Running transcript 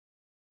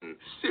and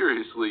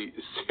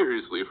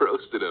seriously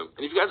roasted him.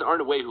 And if you guys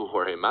aren't aware who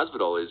Jorge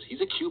Masvidal is,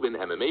 he's a Cuban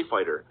MMA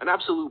fighter, an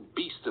absolute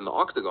beast in the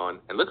octagon,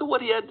 and look at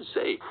what he had to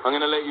say. I'm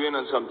gonna let you in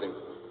on something.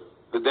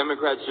 The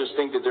Democrats just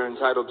think that they're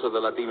entitled to the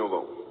Latino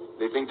vote.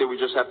 They think that we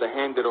just have to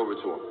hand it over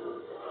to them.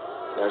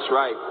 That's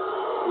right.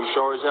 We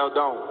sure as hell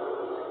don't.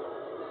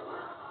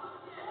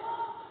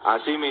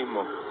 Así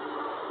mismo.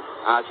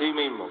 Así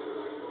mismo.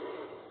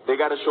 They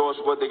gotta show us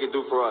what they can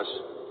do for us,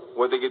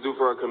 what they can do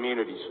for our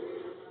communities.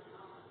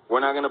 We're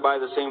not gonna buy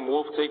the same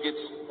wolf tickets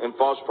and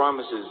false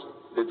promises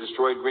that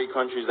destroyed great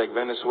countries like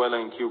Venezuela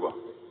and Cuba.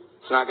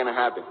 It's not gonna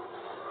happen.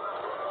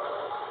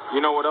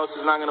 You know what else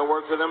is not gonna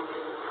work for them?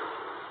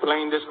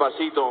 Playing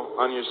Despacito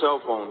on your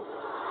cell phone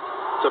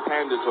to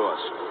pander to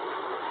us.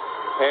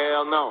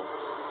 Hell no.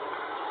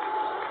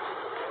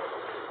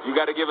 You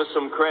got to give us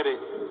some credit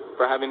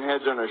for having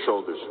heads on our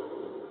shoulders.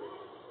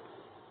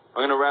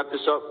 I'm going to wrap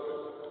this up.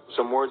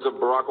 Some words of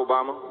Barack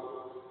Obama.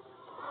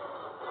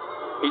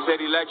 He said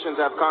elections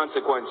have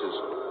consequences.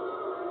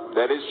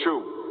 That is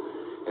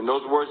true. And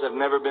those words have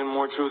never been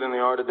more true than they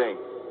are today.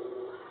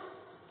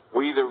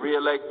 We either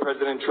re-elect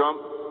President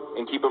Trump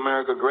and keep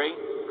America great.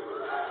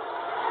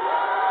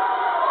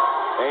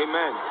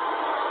 Amen.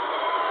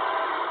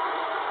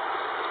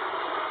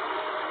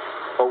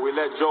 Or we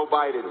let Joe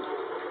Biden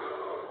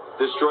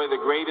destroy the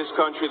greatest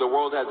country the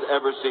world has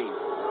ever seen.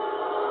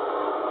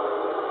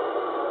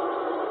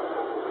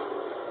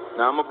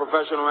 Now, I'm a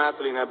professional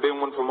athlete, and I've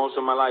been one for most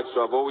of my life,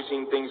 so I've always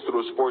seen things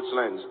through a sports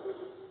lens.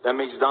 That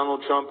makes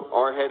Donald Trump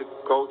our head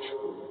coach.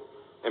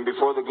 And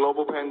before the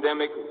global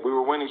pandemic, we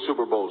were winning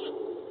Super Bowls.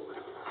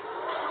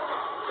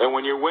 And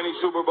when you're winning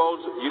Super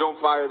Bowls, you don't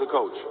fire the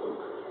coach.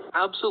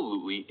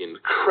 Absolutely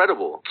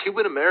incredible.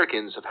 Cuban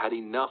Americans have had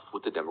enough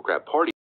with the Democrat Party.